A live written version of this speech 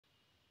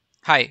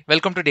Hi,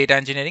 welcome to data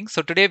engineering.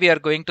 So today we are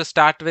going to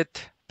start with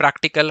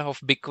practical of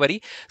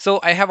BigQuery. So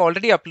I have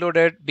already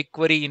uploaded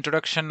BigQuery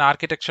introduction,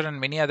 architecture, and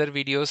many other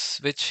videos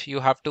which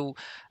you have to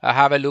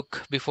have a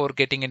look before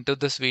getting into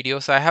this video.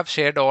 So I have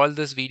shared all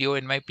this video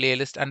in my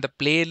playlist, and the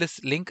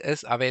playlist link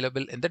is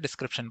available in the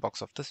description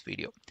box of this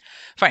video.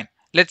 Fine.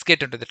 Let's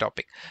get into the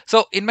topic.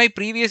 So in my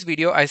previous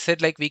video, I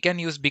said like we can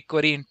use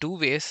BigQuery in two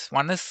ways.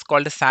 One is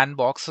called a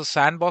sandbox. So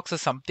sandbox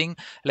is something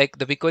like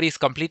the BigQuery is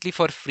completely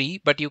for free,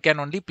 but you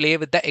can only play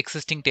with the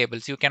existing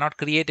tables. You cannot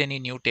create any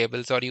new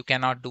tables or you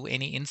cannot do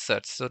any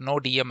inserts. So no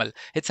DML.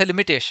 It's a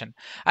limitation.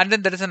 And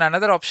then there is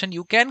another option.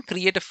 You can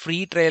create a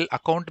free trial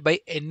account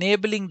by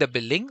enabling the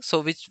billing.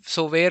 So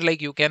where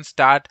like you can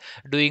start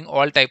doing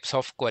all types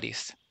of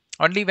queries.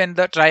 Only when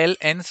the trial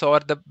ends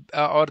or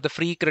the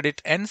free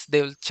credit ends,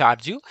 they will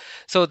charge you.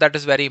 So that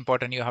is very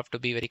important. You have to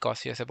be very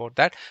cautious about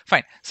that.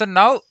 Fine. So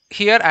now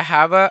here I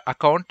have a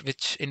account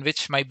in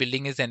which my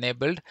billing is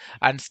enabled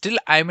and still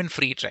I'm in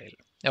free trial.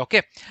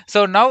 Okay,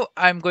 so now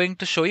I'm going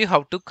to show you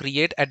how to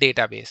create a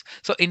database.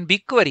 So in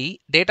BigQuery,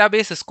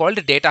 database is called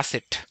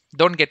dataset.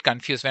 Don't get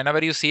confused.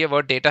 Whenever you see a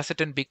word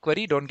dataset in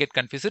BigQuery, don't get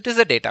confused. It is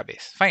a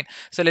database. Fine.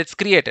 So let's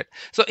create it.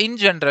 So in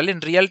general, in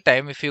real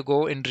time, if you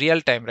go in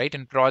real time, right,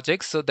 in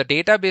projects, so the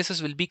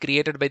databases will be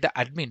created by the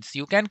admins.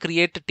 You can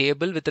create a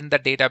table within the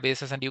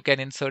databases and you can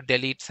insert,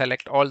 delete,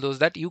 select all those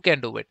that you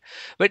can do it.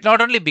 But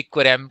not only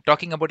BigQuery, I'm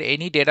talking about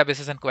any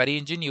databases and query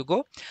engine you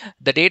go,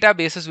 the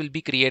databases will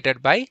be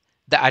created by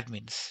the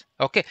admins.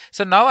 Okay,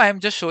 so now I am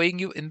just showing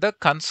you in the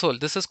console.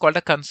 This is called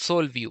a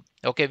console view.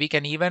 Okay, we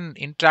can even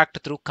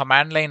interact through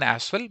command line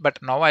as well, but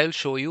now I'll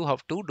show you how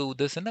to do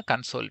this in a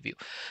console view.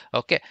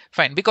 Okay,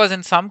 fine. Because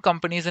in some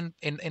companies in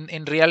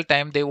real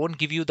time, they won't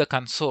give you the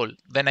console.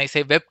 When I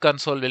say web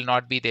console will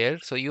not be there,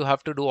 so you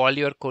have to do all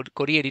your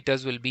query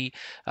editors will be,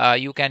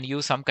 you can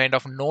use some kind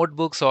of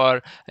notebooks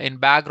or in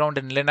background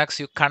in Linux,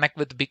 you connect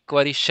with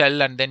BigQuery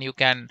shell and then you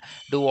can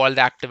do all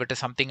the activity,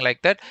 something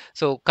like that.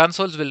 So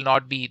consoles will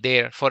not be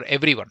there for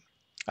everyone.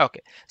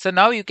 Okay, so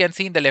now you can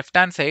see in the left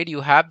hand side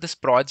you have this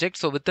project.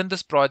 So within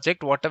this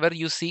project, whatever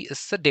you see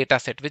is a data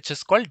set which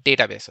is called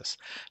databases.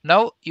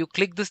 Now you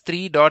click these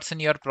three dots in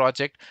your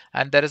project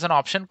and there is an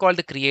option called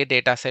the create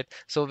dataset.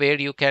 So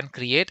where you can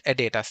create a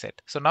dataset.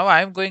 So now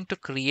I'm going to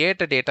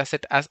create a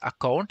dataset as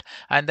account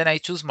and then I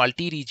choose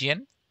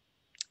multi-region.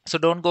 So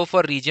don't go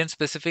for region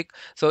specific.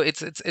 So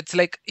it's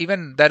like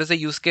even there is a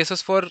use cases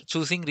for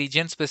choosing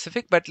region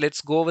specific, but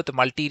let's go with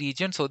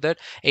multi-region so that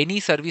any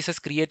services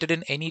created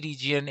in any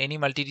region, any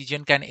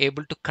multi-region can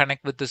able to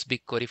connect with this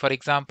BigQuery. For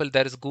example,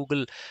 there is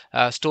Google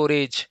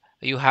storage.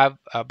 You have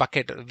a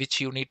bucket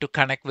which you need to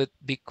connect with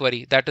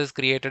BigQuery that is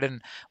created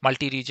in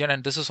multi-region,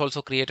 and this is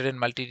also created in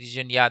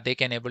multi-region. Yeah, they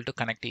can able to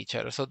connect each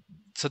other. So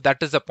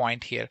that is the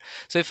point here.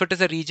 So if it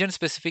is a region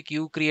specific,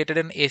 you created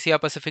an Asia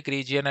Pacific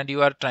region and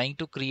you are trying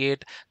to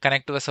create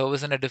connect to a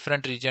service in a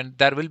different region,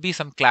 there will be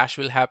some clash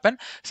will happen.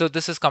 So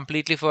this is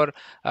completely for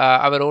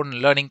our own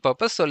learning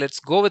purpose. So let's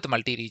go with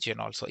multi-region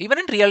also. Even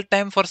in real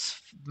time for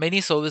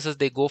many services,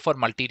 they go for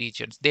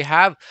multi-regions. They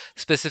have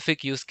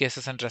specific use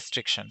cases and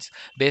restrictions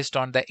based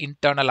on the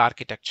internal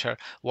architecture,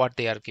 what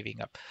they are giving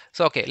up.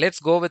 So, okay, let's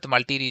go with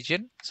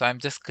multi-region. So I'm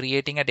just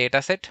creating a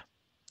data set.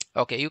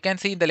 Okay, you can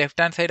see in the left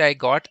hand side I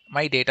got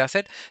my data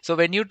set. So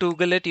when you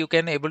toggle it, you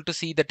can able to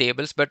see the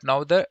tables, but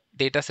now the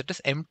data set is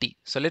empty.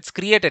 So let's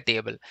create a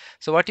table.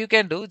 So what you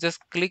can do, just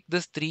click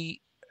this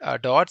three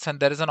dots and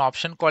there is an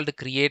option called the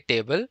create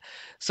table.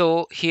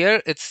 So here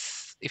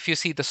it's, if you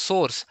see the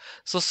source,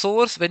 so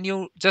source, when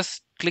you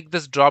just click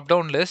this drop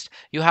down list,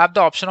 you have the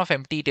option of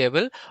empty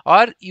table,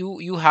 or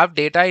you have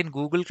data in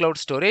Google Cloud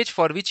Storage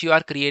for which you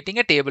are creating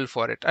a table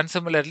for it, and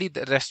similarly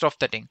the rest of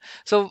the thing.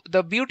 So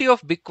the beauty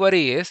of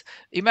BigQuery is,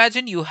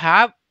 imagine you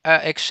have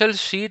an Excel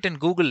sheet in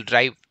Google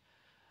Drive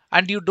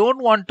and you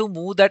don't want to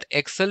move that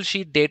Excel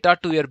sheet data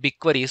to your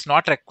BigQuery. Is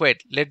not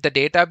required. Let the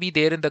data be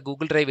there in the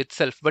Google Drive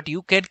itself, but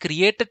you can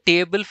create a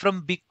table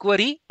from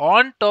BigQuery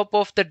on top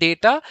of the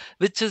data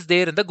which is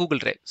there in the Google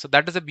Drive. So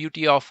that is the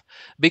beauty of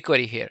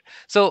BigQuery here.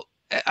 So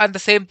and the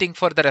same thing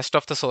for the rest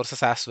of the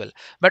sources as well.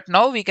 But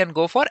now we can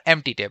go for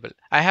empty table.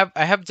 I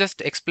have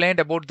just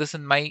explained about this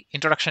in my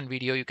introduction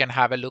video. You can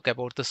have a look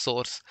about the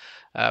source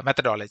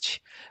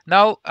methodology.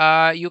 Now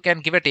you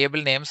can give a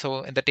table name.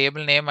 So in the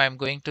table name, I'm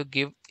going to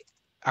give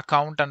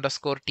account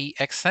underscore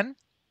txn,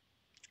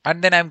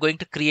 and then I'm going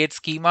to create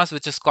schemas,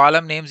 which is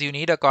column names. You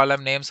need a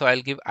column name, so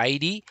I'll give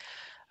id,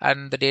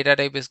 and the data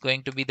type is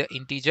going to be the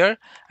integer,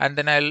 and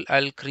then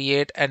I'll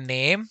create a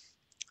name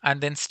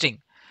and then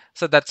string.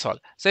 So that's all.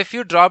 So if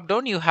you drop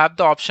down, you have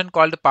the option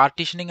called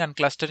partitioning and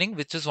clustering,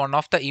 which is one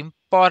of the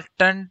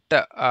important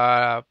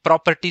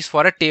properties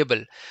for a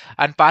table.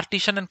 And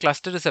partition and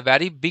cluster is a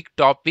very big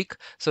topic.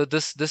 So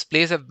this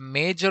plays a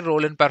major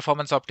role in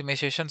performance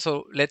optimization.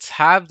 So let's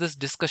have this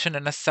discussion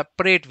in a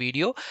separate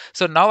video.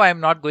 So now I'm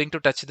not going to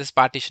touch this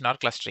partition or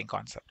clustering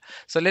concept.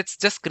 So let's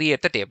just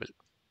create the table.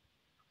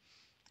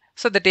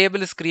 So the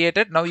table is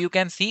created. Now you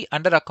can see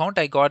under account,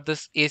 I got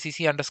this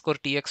ACC underscore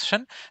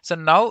TXN. So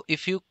now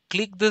if you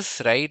click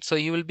this, right, so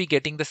you will be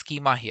getting the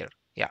schema here.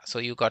 Yeah, so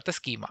you got the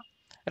schema,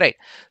 right?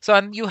 So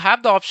and you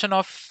have the option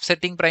of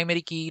setting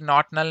primary key,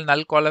 not null,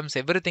 null columns,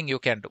 everything you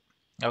can do.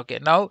 Okay,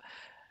 now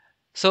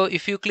so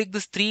if you click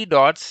these three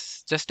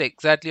dots just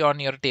exactly on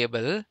your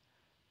table,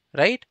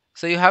 right?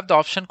 So you have the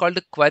option called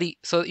the query.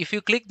 So if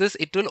you click this,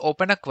 it will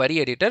open a query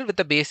editor with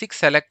the basic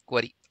select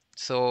query.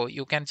 So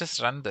you can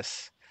just run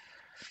this.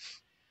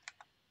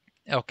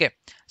 Okay,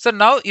 so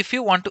now if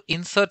you want to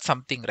insert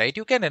something, right,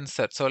 you can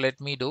insert. So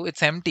let me do,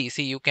 it's empty.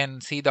 See, you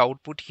can see the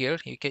output here.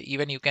 You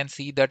can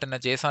see that in a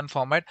JSON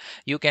format.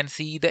 You can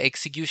see the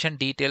execution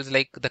details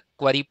like the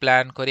query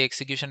plan, query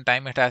execution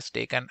time it has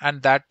taken,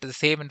 and that the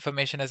same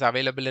information is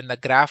available in the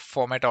graph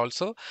format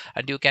also,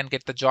 and you can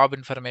get the job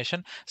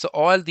information. So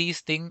all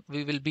these things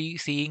we will be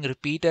seeing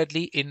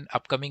repeatedly in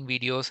upcoming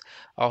videos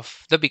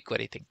of the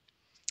BigQuery thing.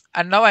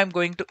 And now I'm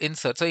going to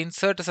insert. So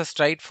insert is a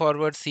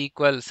straightforward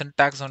SQL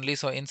syntax only.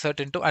 So insert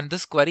into, and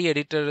this query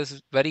editor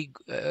is very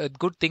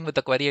good thing with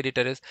the query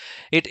editor is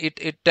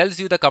it tells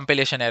you the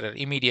compilation error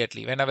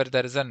immediately. Whenever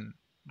there is a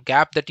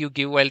gap that you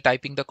give while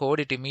typing the code,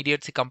 it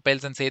immediately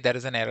compiles and say there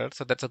is an error.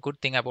 So that's a good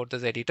thing about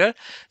this editor.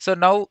 So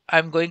now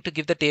I'm going to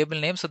give the table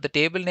name. So the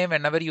table name,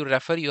 whenever you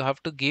refer, you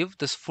have to give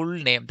this full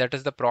name. That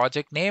is the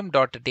project name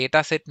dot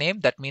dataset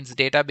name. That means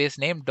database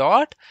name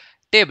dot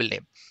table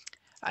name.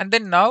 And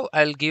then now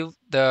I'll give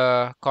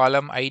the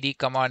column ID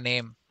comma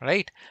name,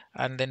 right?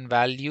 And then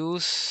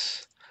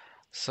values.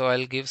 So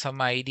I'll give some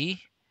ID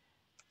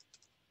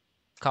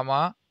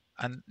comma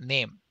and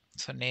name.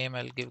 So name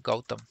I'll give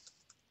Gautam.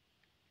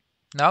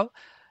 Now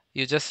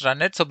you just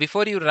run it. So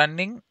before you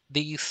running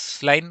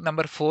this line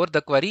number 4,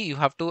 the query, you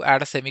have to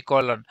add a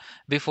semicolon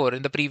before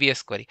in the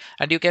previous query.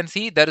 And you can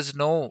see there is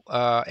no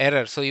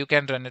error. So you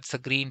can run, it's a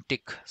green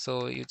tick.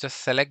 So you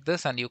just select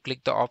this and you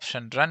click the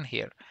option run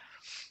here.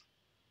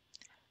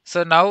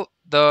 So now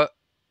the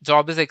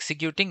job is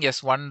executing.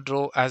 Yes, one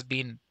row has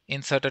been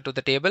inserted to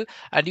the table,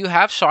 and you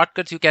have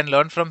shortcuts you can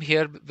learn from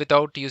here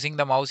without using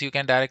the mouse. You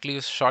can directly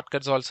use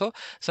shortcuts also.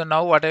 So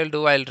now what I'll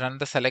do, I'll run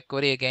the select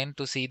query again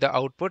to see the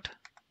output.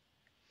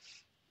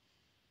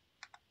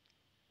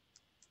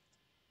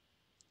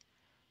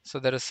 So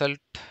the result,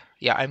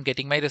 yeah, I'm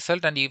getting my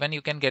result, and even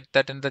you can get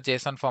that in the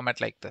JSON format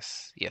like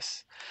this.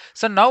 Yes.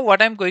 So now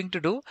what I'm going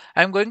to do,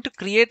 I'm going to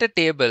create a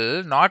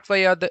table not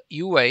via the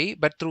UI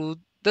but through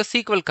the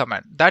SQL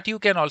command that you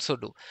can also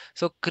do.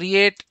 So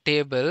create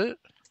table,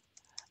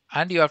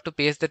 and you have to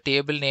paste the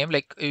table name,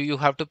 like you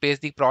have to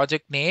paste the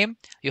project name,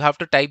 you have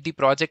to type the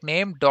project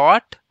name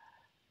dot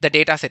the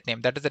dataset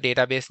name, that is the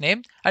database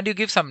name, and you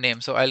give some name.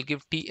 So I'll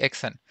give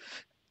txn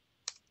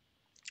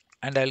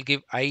and I'll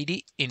give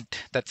id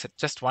int. That's it,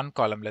 just one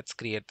column. Let's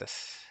create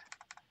this.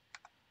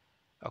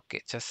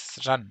 Okay,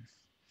 just run.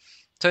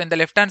 So in the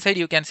left hand side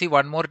you can see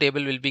one more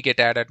table will be get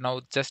added.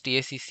 Now just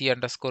tacc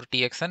underscore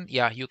txn,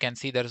 yeah, you can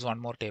see there is one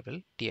more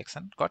table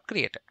txn got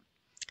created.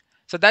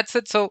 So that's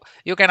it. So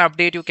you can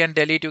update, you can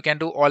delete, you can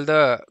do all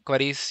the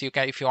queries. You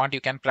can, if you want,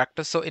 you can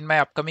practice. So in my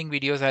upcoming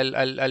videos,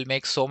 I'll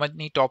make so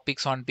many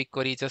topics on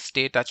BigQuery. Just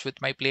stay in touch with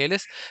my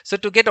playlist. So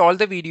to get all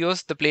the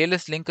videos, the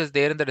playlist link is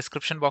there in the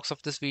description box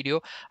of this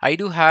video. I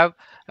do have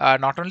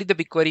not only the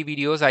BigQuery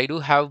videos, I do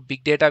have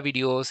big data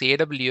videos,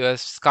 AWS,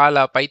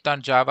 Scala,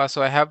 Python, Java.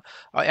 So I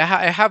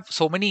have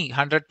so many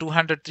 100,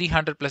 200,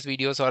 300 plus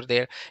videos are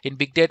there. In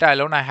big data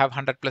alone, I have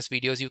 100 plus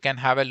videos. You can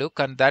have a look,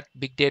 and that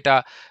big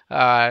data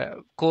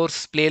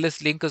course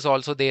playlist link is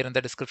also there in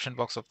the description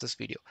box of this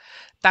video.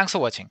 Thanks for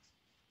watching.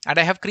 And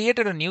I have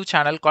created a new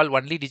channel called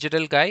Only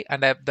Digital Guy,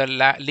 and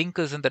the link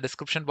is in the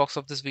description box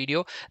of this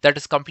video. That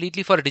is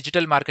completely for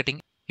digital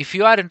marketing. If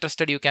you are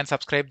interested, you can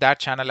subscribe that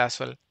channel as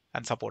well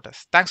and support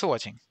us. Thanks for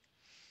watching.